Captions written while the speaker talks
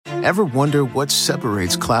Ever wonder what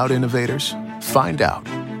separates cloud innovators? Find out.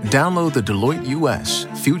 Download the Deloitte US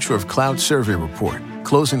Future of Cloud Survey Report,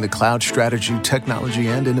 closing the cloud strategy, technology,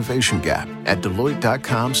 and innovation gap at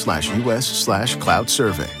Deloitte.com/US/cloud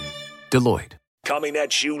survey. Deloitte. Coming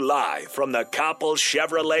at you live from the Coppel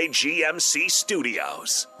Chevrolet GMC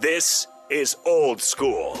studios. This is Old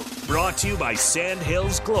School, brought to you by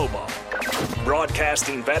Sandhills Global.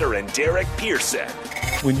 Broadcasting veteran Derek Pearson.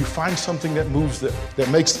 When you find something that moves them, that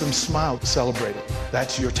makes them smile, celebrate it.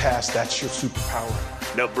 That's your task. That's your superpower.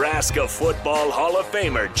 Nebraska Football Hall of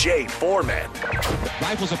Famer Jay Foreman.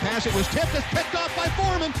 Rifles a pass. It was tipped. It's picked off by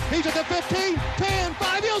Foreman. He's at the 15, 10,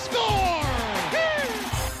 5. He'll score!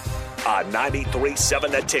 On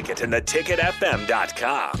 93.7 The Ticket and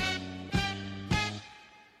theticketfm.com.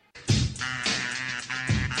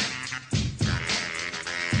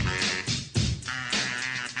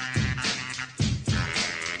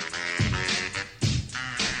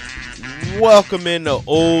 Welcome into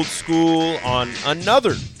Old School on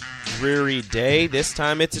another dreary day. This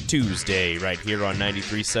time it's a Tuesday right here on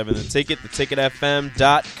 93.7 The Ticket,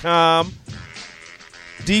 theticketfm.com.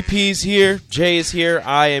 DP's here, Jay is here,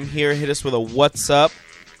 I am here. Hit us with a what's up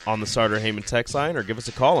on the Starter Heyman text line or give us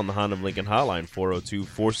a call on the Honda of Lincoln hotline,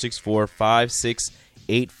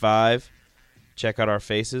 402-464-5685. Check out our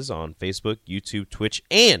faces on Facebook, YouTube, Twitch,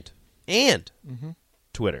 and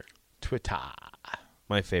Twitter. Twitter.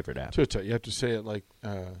 My favorite app. Twitter. You have to say it like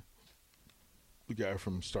the guy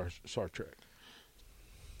from Star Trek.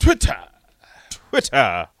 Twitter.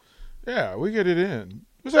 Twitter. Yeah, we get it in.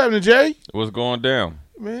 What's happening, Jay? What's going down?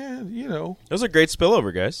 Man, you know. That was a great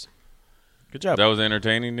spillover, guys. Good job. That was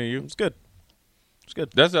entertaining to you? It's good. It's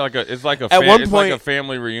good. That's like a like a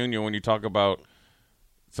family reunion when you talk about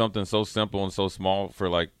something so simple and so small for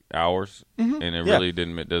like hours, and it really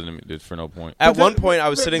doesn't it's for no point. At one point, I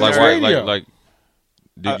was sitting like, there.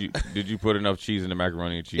 Did you put enough cheese in the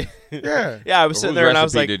macaroni and cheese? Yeah. Yeah, I was sitting there and I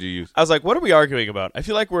was like, did you use? I was like, what are we arguing about? I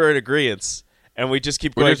feel like we're in agreement, and we just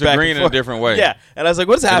keep going back and forth. We're disagreeing in a different way. Yeah, and I was like,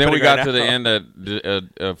 what's happening? And then we got right to now? the end that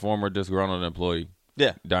a former disgruntled employee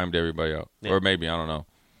dimed everybody out, or maybe I don't know.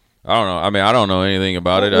 I mean, I don't know anything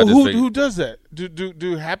about it. Well, I just who does that?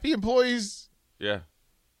 Do happy employees? Yeah.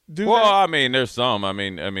 Do well, that? I mean, there's some. I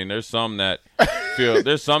mean, there's some that feel.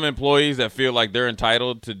 There's some employees that feel like they're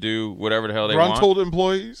entitled to do whatever the hell they want. Gruntled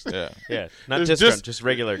employees. Yeah, yeah, not It's just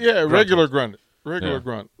regular. Yeah, gruntled. regular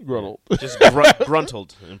gruntled. Just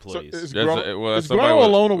gruntled employees. So is That's grunt, a- well, is somebody gruntle was-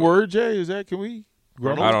 alone a word, Jay? Is that? Can we?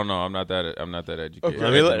 Gruntle? I don't know. I'm not that educated. Okay.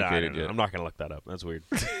 I mean, educated yet. I'm not gonna look that up. That's weird.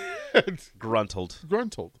 Gruntled.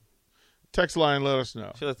 Gruntled. Text line, let us know.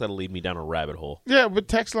 I feel like that'll lead me down a rabbit hole. Yeah, but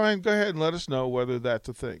text line, go ahead and let us know whether that's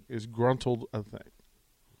a thing. Is gruntled a thing?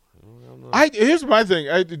 Here's my thing.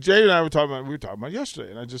 Jay and I were talking about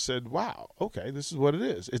yesterday, and I just said, "Wow, okay, this is what it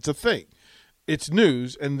is. It's a thing. It's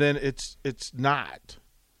news, and then it's not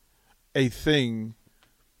a thing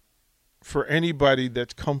for anybody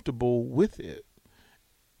that's comfortable with it.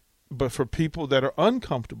 But for people that are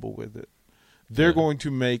uncomfortable with it, they're going to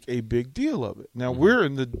make a big deal of it. Now we're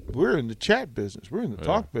in the chat business. We're in the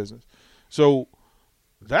talk business. So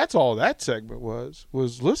that's all that segment was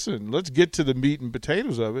listen, let's get to the meat and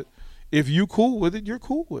potatoes of it. If you cool with it, you're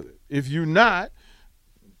cool with it. If you're not,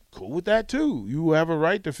 cool with that too. You have a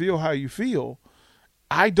right to feel how you feel.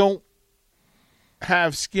 I don't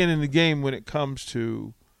have skin in the game when it comes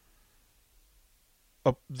to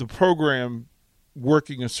the program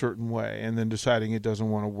working a certain way and then deciding it doesn't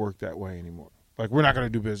want to work that way anymore. Like, we're not going to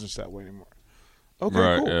do business that way anymore. Okay,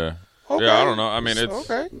 Right, cool. yeah. Okay. Yeah, I don't know. I mean, it's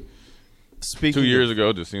okay. 2 years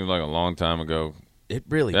ago. Just seems like a long time ago. It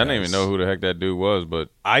really. I didn't even know who the heck that dude was, but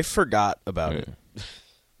I forgot about it.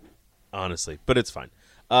 Honestly, but it's fine.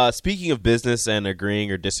 Speaking of business and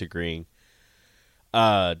agreeing or disagreeing,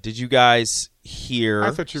 did you guys hear?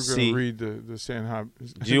 I thought you were going to read the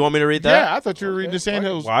Sandhills. Do you want me to read that? Yeah, I thought you were reading the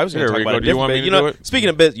Sandhills. Well, I was going to talk about it. Do you want me to do it? Speaking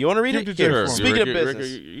of business, you want to read Give it? it to Here, Jay. speaking of Rick, business,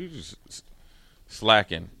 you just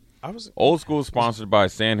slacking. I was. Old School is sponsored by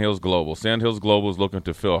Sandhills Global. Sandhills Global is looking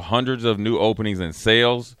to fill hundreds of new openings in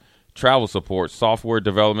sales, travel support, software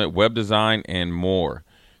development, web design, and more.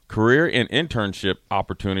 Career and internship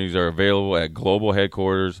opportunities are available at global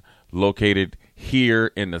headquarters located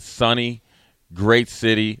here in the sunny, great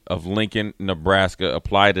city of Lincoln, Nebraska.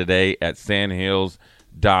 Apply today at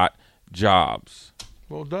sandhills.jobs.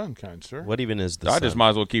 Well done, kind sir. What even is this? I just might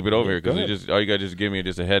as well keep it over here Go because ahead. all you got to just give me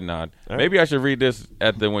just a head nod. All right. Maybe I should read this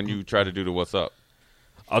at the when you try to do the what's up.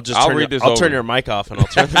 I'll read turn your mic off and I'll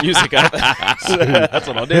turn the music up. That's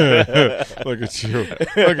what I'll do. Look at you.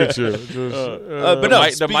 Look at you. Just, But no,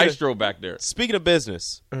 The maestro back there. Speaking of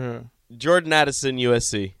business, Jordan Addison,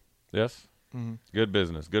 USC. Yes. Mm-hmm. Good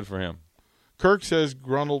business. Good for him. Kirk says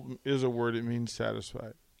gruntled is a word. It means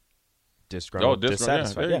satisfied. Disgruntled,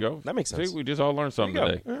 dissatisfied. Yeah, there you go. That makes sense. See, we just all learned something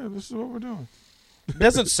today. Yeah, this is what we're doing. It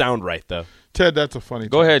doesn't sound right, though. Ted, that's a funny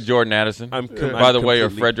Go text. ahead, Jordan Addison. By the way,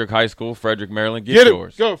 of Frederick High School, Frederick, Maryland. Get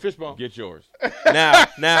yours. Go, Fishbone. Get yours. Now,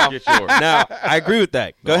 Get yours. now, I agree with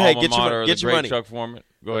that. Go ahead, Alma get mater of your the great money. Chuck Foreman.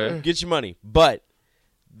 Go ahead. Get your money. But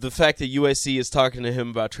the fact that USC is talking to him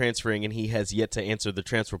about transferring and he has yet to answer the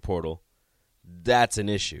transfer portal, that's an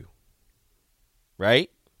issue.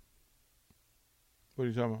 Right? What are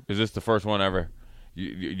you talking about? Is this the first one ever?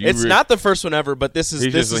 It's not the first one ever, but this is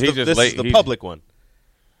the public one.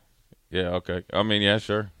 Yeah, okay. I mean, yeah,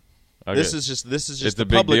 sure. This is just it's the a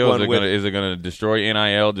big public deal. one. Is it going to destroy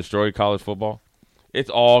NIL, destroy college football? It's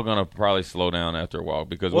all going to probably slow down after a while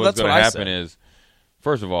because what's going to happen is,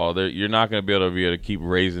 first of all, you're not going to be able to keep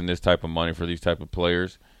raising this type of money for these type of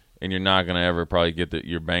players, and you're not going to ever probably get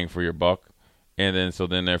your bang for your buck. And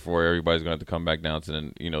then therefore, everybody's going to have to come back down to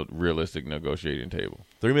the realistic negotiating table.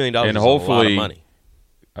 $3 million and is hopefully, a lot of money.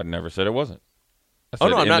 I never said it wasn't. I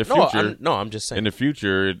said I'm just saying. In the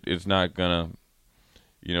future, it's not going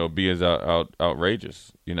to, be as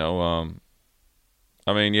outrageous. I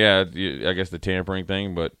mean, yeah, I guess the tampering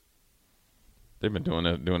thing, but they've been doing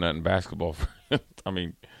that in basketball for,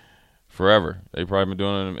 forever. They've probably been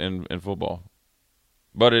doing it in football.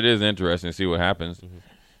 But it is interesting to see what happens. Mm-hmm.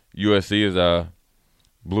 USC is a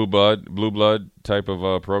blue blood type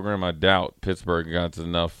of program. I doubt Pittsburgh got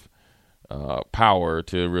enough power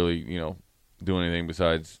to really, do anything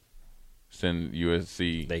besides send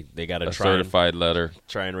USC they got a certified letter.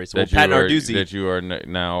 Try and raise Pat Narduzzi that you are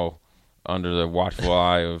now under the watchful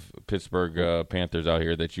eye of Pittsburgh Panthers out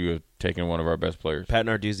here, that you have taken one of our best players. Pat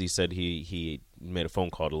Narduzzi said he made a phone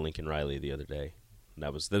call to Lincoln Riley the other day.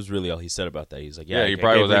 That was really all he said about that. He's like, he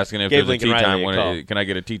probably was asking if there's a tea time. Can I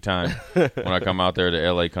get a tea time when I come out there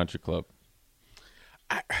to LA Country Club?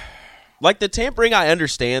 Like the tampering, I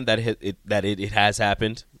understand that it has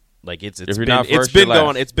happened. Like it's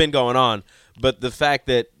been going on. But the fact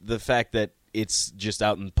that it's just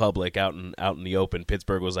out in public, out in the open.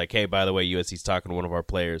 Pittsburgh was like, hey, by the way, USC's talking to one of our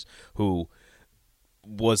players who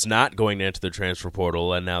was not going to enter the transfer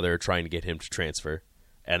portal, and now they're trying to get him to transfer.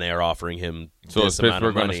 And they are offering him this amount of money. So is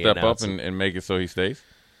Pittsburgh going to step up and make it so he stays?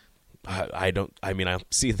 I don't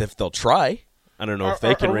see if they'll try. I don't know if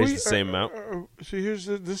they can raise the same amount. See,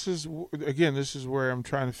 this is where I'm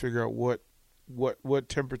trying to figure out what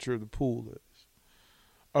temperature the pool is.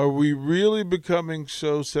 Are we really becoming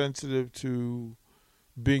so sensitive to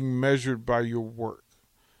being measured by your work?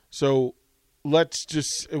 So let's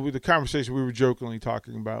just, with the conversation we were jokingly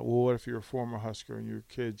talking about, well, what if you're a former Husker and your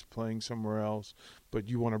kid's playing somewhere else, but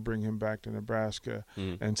you want to bring him back to Nebraska,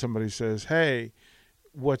 and somebody says, hey,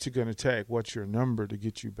 what's it going to take? What's your number to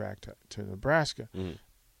get you back to Nebraska?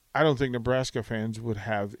 I don't think Nebraska fans would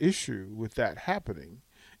have issue with that happening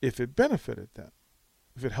if it benefited them,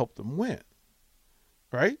 if it helped them win.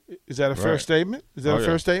 Right? Is that a fair statement? Is that a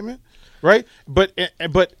fair statement? Right? But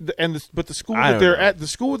the school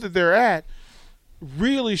that they're at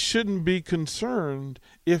really shouldn't be concerned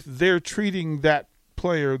if they're treating that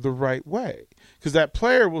player the right way, because that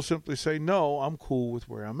player will simply say, "No, I'm cool with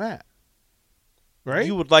where I'm at." Right?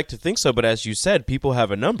 You would like to think so, but as you said, people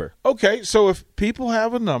have a number. Okay, so if people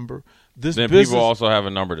have a number, people also have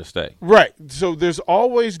a number to stay. Right. So there's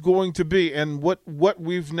always going to be, and what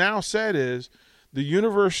we've now said is, the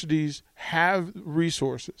universities have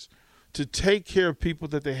resources to take care of people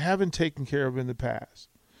that they haven't taken care of in the past.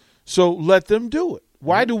 So let them do it.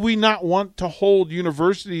 Why do we not want to hold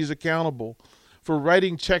universities accountable for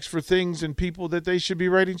writing checks for things and people that they should be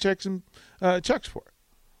writing checks for?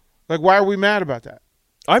 Like, why are we mad about that?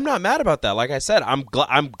 I'm not mad about that. Like I said, I'm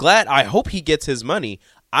glad. I hope he gets his money.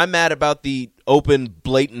 I'm mad about the open,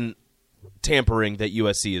 blatant tampering that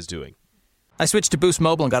USC is doing. I switched to Boost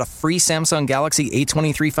Mobile and got a free Samsung Galaxy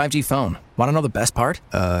A23 5G phone. Want to know the best part?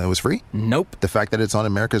 It was free? Nope. The fact that it's on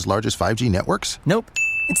America's largest 5G networks? Nope.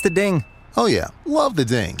 It's the ding. Oh, yeah. Love the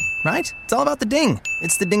ding. Right? It's all about the ding.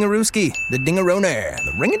 It's the dingarooski, the dingaroner,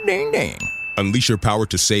 the ring-a-ding-ding. Unleash your power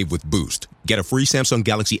to save with Boost. Get a free Samsung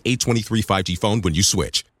Galaxy A23 5G phone when you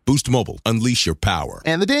switch. Boost Mobile. Unleash your power.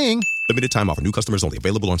 And the ding. Limited time offer. New customers only.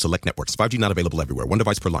 Available on select networks. 5G not available everywhere. One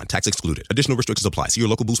device per line. Tax excluded. Additional restrictions apply. See your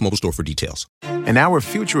local Boost Mobile store for details. In our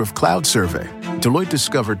Future of Cloud survey, Deloitte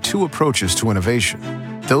discovered two approaches to innovation.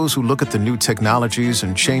 Those who look at the new technologies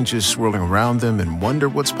and changes swirling around them and wonder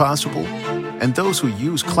what's possible, and those who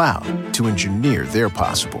use cloud to engineer their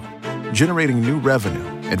possible, generating new revenue,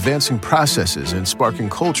 advancing processes, and sparking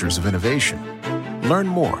cultures of innovation. Learn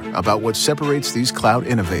more about what separates these cloud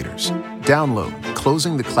innovators. Download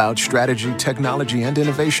closing the cloud strategy, technology, and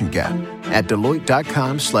innovation gap at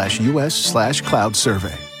Deloitte.com/US/cloud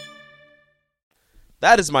survey.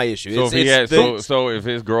 That is my issue. So if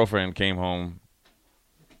his girlfriend came home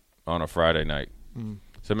on a Friday night,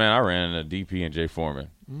 said, "Man, I ran into DP and Jay Foreman.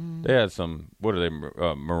 They had some. What are they?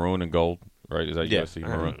 Maroon and gold, right? Is that USC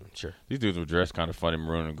maroon? Sure. These dudes were dressed kind of funny,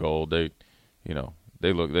 maroon and gold. They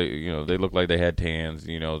look like they had tans.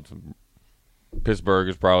 Pittsburgh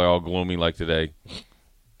is probably all gloomy like today,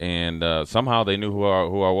 and somehow they knew who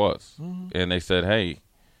I was, and they said, "Hey,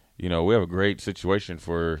 we have a great situation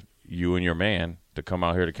for you and your man to come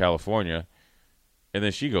out here to California," and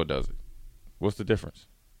then she does it. What's the difference?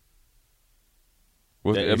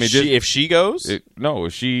 If she goes,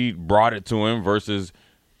 if she brought it to him versus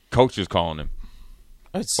coaches calling him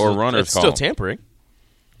runners calling. It's still tampering.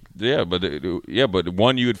 Yeah, but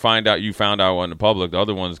one you found out in the public. The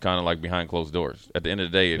other one's kind of like behind closed doors. At the end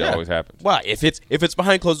of the day, it always happens. Well, if it's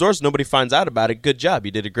behind closed doors, nobody finds out about it. Good job,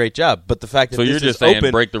 you did a great job. But the fact that so this you're just is saying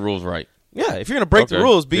open, break the rules right. Yeah, if you're going to break the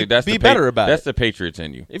rules, be better about it. That's the Patriots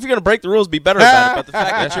in you. If you're going to break the rules, be better about it. But the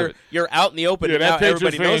fact that you're out in the open and now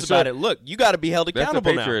everybody knows about it, look, you got to be held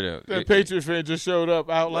accountable now. That Patriots fan just showed up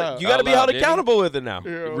out loud. You got to be held accountable with it now.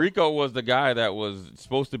 Yeah. Rico was the guy that was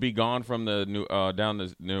supposed to be gone from the down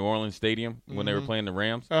the New Orleans Stadium when they were playing the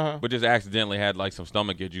Rams, but just accidentally had like some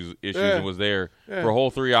stomach issues and was there for a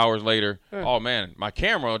whole 3 hours later. Yeah. Oh man, my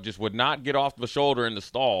camera just would not get off the shoulder in the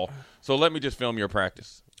stall, so let me just film your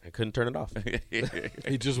practice. I couldn't turn it off.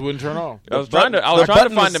 He just wouldn't turn off. I was trying to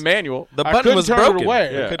find the manual. The button was broken. It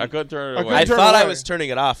away. Yeah, I couldn't turn it away. I thought I was turning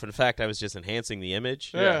it off. In fact, I was just enhancing the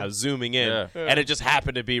image. Yeah. I was zooming in, and it just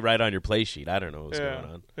happened to be right on your play sheet. I don't know what was going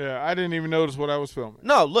on. Yeah, I didn't even notice what I was filming.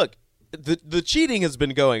 No, look, the cheating has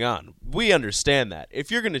been going on. We understand that. If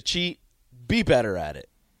you're going to cheat, be better at it.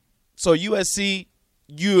 So USC,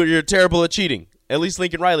 you're terrible at cheating. At least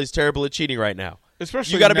Lincoln Riley's terrible at cheating right now.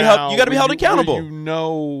 Especially you got to be held. You got to be held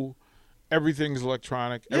accountable. Everything's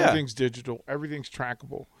electronic, everything's digital, everything's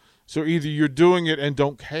trackable. So either you're doing it and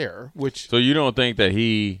don't care, which. So you don't think that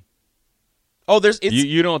he. Oh,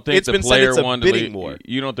 you don't think the player wanted to leave? War.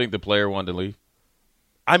 You don't think the player wanted to leave?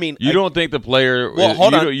 I mean, don't think the player. Well,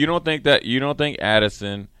 hold on. You don't think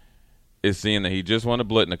Addison is seeing that he just won a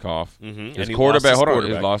Blitnikoff. Mm-hmm. His quarterback.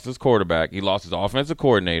 He lost his quarterback. He lost his offensive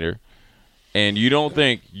coordinator. And you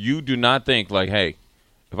do not think like, hey,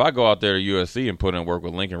 if I go out there to USC and put in work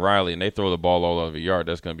with Lincoln Riley and they throw the ball all over the yard,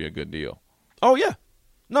 that's going to be a good deal. Oh yeah,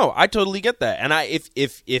 no, I totally get that. And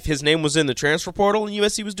if his name was in the transfer portal and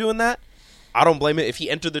USC was doing that, I don't blame it. If he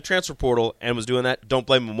entered the transfer portal and was doing that, don't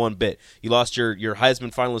blame him one bit. You lost your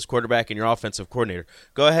Heisman finalist quarterback and your offensive coordinator.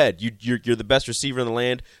 Go ahead, you're the best receiver in the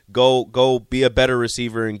land. Go be a better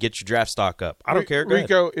receiver and get your draft stock up. I don't care. Go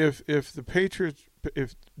Rico, ahead.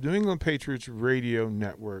 If New England Patriots radio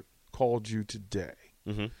network called you today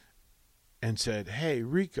and said, "Hey,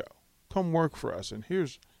 Rico, come work for us, and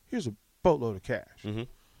here's a boatload of cash,"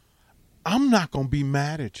 I'm not going to be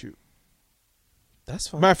mad at you. That's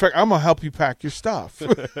fine. Matter of fact, I'm going to help you pack your stuff.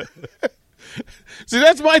 See,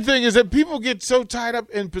 that's my thing is that people get so tied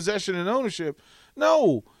up in possession and ownership.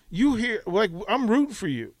 No, I'm rooting for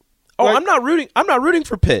you. Oh, I'm not rooting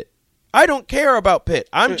for Pitt. I don't care about Pitt.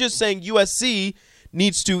 I'm just saying USC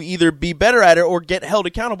needs to either be better at it or get held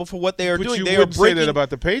accountable for what they are doing. They wouldn't say that about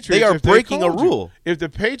the Patriots. They are breaking a rule. If the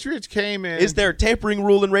Patriots came in, is there a tampering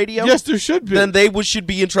rule in radio? Yes, there should be. Then they should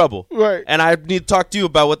be in trouble. Right. And I need to talk to you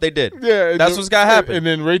about what they did. Yeah, that's what's got to happen. And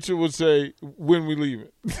then Rachel would say, "When we leave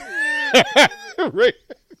it."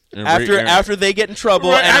 After they get in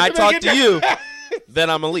trouble and I talk to you, then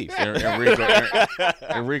I'm gonna leave.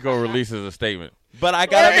 Enrico releases a statement. But I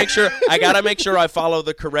gotta make sure I follow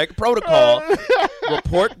the correct protocol.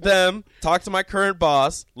 Report them, talk to my current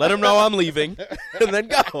boss, let him know I'm leaving, and then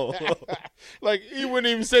go. Like he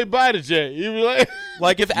wouldn't even say bye to Jay. He'd be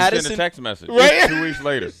like if Addison send a text message right? 2 weeks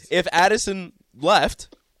later. If Addison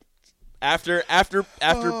left after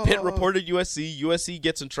Pitt reported USC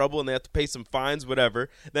gets in trouble and they have to pay some fines, whatever.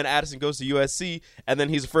 Then Addison goes to USC and then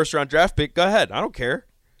he's a first-round draft pick. Go ahead, I don't care.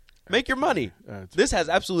 Make your money. This has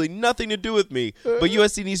absolutely nothing to do with me, but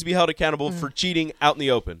USC needs to be held accountable for cheating out in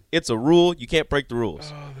the open. It's a rule. You can't break the rules.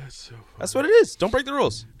 Oh, that's so funny. That's what it is. Don't break the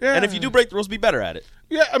rules. Yeah. And if you do break the rules, be better at it.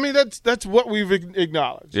 Yeah, I mean, that's what we've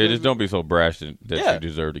acknowledged. Yeah, just don't be so brash that you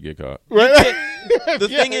deserve to get caught. Right? The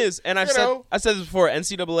thing is, and I said this before,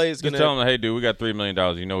 NCAA is going to tell them, hey, dude, we got $3 million.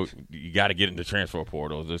 You got to get in the transfer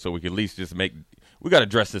portal so we can at least just we got to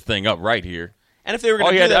dress this thing up right here. And if they were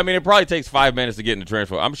going to do that, I mean, it probably takes 5 minutes to get in the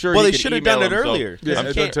transfer. I'm sure. Well, they should have done it earlier. Yeah,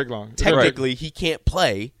 it doesn't take long. Technically, he can't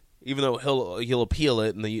play even though he'll appeal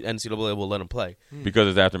it and the NCAA will let him play. Because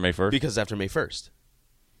it's after May 1st? Because it's after May 1st.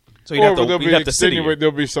 So you'd have to sit here.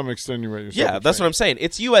 There'll be some extenuating. Yeah, that's what I'm saying.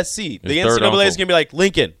 It's USC. The His third NCAA is uncle. going to be like,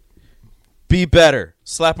 Lincoln, be better.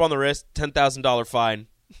 Slap on the wrist, $10,000 fine.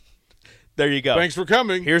 There you go. Thanks for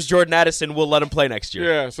coming. Here's Jordan Addison. We'll let him play next year.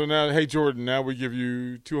 Yeah. So now, hey Jordan, now we give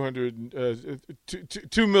you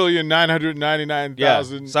 $2,999,000. Yeah.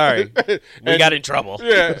 Sorry, we got in trouble.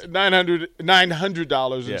 Yeah,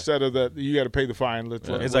 $900 instead of that. You got to pay the fine.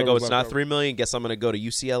 He's like, oh, it's not $3 million. Guess I'm going to go to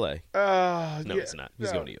UCLA. No, yeah, it's not.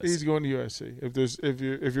 He's going to USC. He's going to USC. If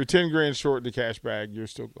you're $10,000 short in the cash bag, you're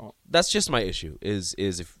still going. That's just my issue. Is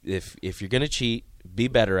if you're going to cheat, be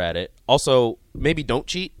better at it. Also, maybe don't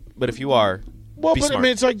cheat. But if you are, well, be but smart. I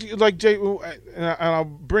mean, it's like Jay, and I'll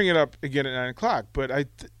bring it up again at 9:00. But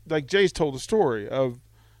like Jay's told the story of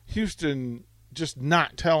Houston just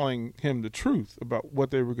not telling him the truth about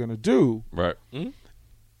what they were going to do, Right. Mm-hmm.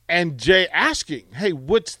 and Jay asking, "Hey,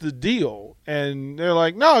 what's the deal?" And they're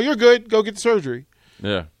like, "No, you're good. Go get the surgery."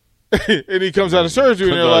 Yeah. And he comes out of surgery,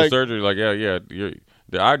 and they're like, surgery, like, yeah.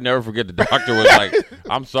 I'd never forget the doctor was like,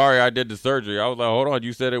 I'm sorry I did the surgery. I was like, hold on,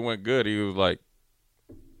 you said it went good. He was like,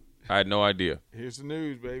 I had no idea. "Here's the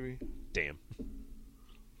news, baby." Damn.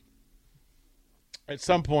 At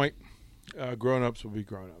some point, grown-ups will be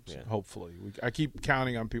grown-ups, Yeah. hopefully. I keep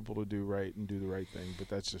counting on people to do right and do the right thing, but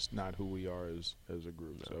that's just not who we are as a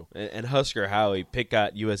group. So, And Husker Howie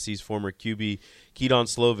got USC's former QB, Keaton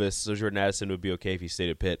Slovis, so Jordan Addison would be okay if he stayed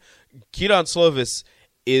at Pitt. Keaton Slovis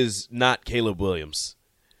is not Caleb Williams.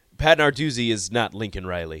 Pat Narduzzi is not Lincoln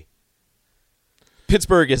Riley.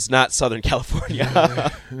 Pittsburgh is not Southern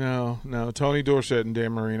California. No. Tony Dorsett and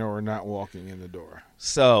Dan Marino are not walking in the door.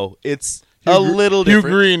 So it's a little Hugh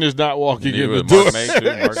different. Green is not walking He in the was door. Mark May, too. Mark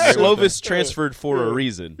May was Slovis transferred for a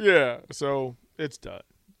reason. Yeah, so it's done.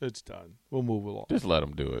 It's done. We'll move along. Just let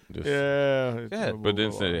him do it. Just, Yeah. But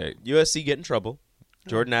then say, hey, USC get in trouble.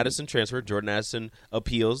 Jordan Addison transferred. Jordan Addison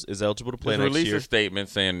appeals, is eligible to play just next release year. a statement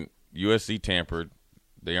saying USC tampered.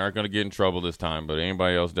 They aren't going to get in trouble this time, but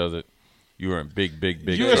anybody else does it, you are in big trouble.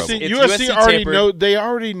 USC already They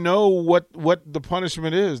already know what the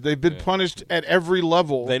punishment is. They've been punished at every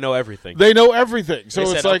level. They know everything. They know everything. So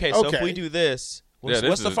they it's said, like, okay, so if we do this, what's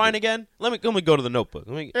this the is fine again? Let me go to the notebook.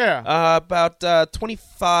 Yeah. About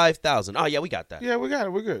 $25,000. Oh yeah, we got that. Yeah, we got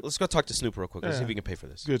it. We're good. Let's go talk to Snoop real quick. Let's see Yeah. if we can pay for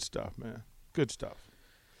this. Good stuff, man. Good stuff.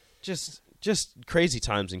 Just crazy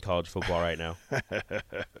times in college football right now.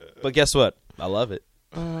 But guess what? I love it.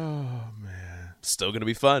 Oh man, Still gonna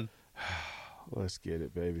be fun. let's get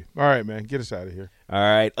it, baby. All right, man, get us out of here. All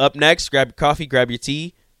right. Up next, grab your coffee, grab your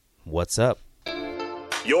tea. What's up?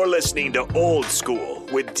 You're listening to Old School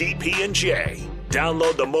with DP and J.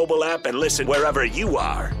 Download the mobile app and listen wherever you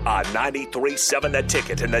are on 93.7 The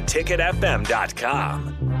Ticket and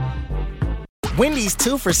theticketfm.com. Wendy's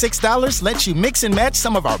 2 for $6 lets you mix and match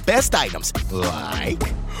some of our best items, like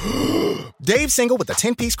Dave Single with a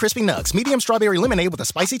 10-piece crispy nugs, medium strawberry lemonade with a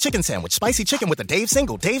spicy chicken sandwich, spicy chicken with a Dave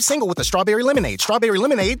Single with a strawberry lemonade, strawberry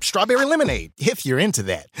lemonade, if you're into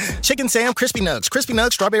that. Chicken Sam, crispy nugs,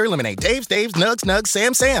 strawberry lemonade, Dave's,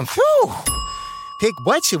 nugs, Sam. Whew. Pick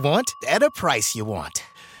what you want at a price you want.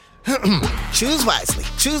 Choose wisely.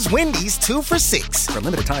 Choose Wendy's 2 for $6. For a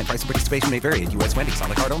limited time, price and participation may vary at U.S. Wendy's. On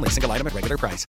the card only. Single item at regular price.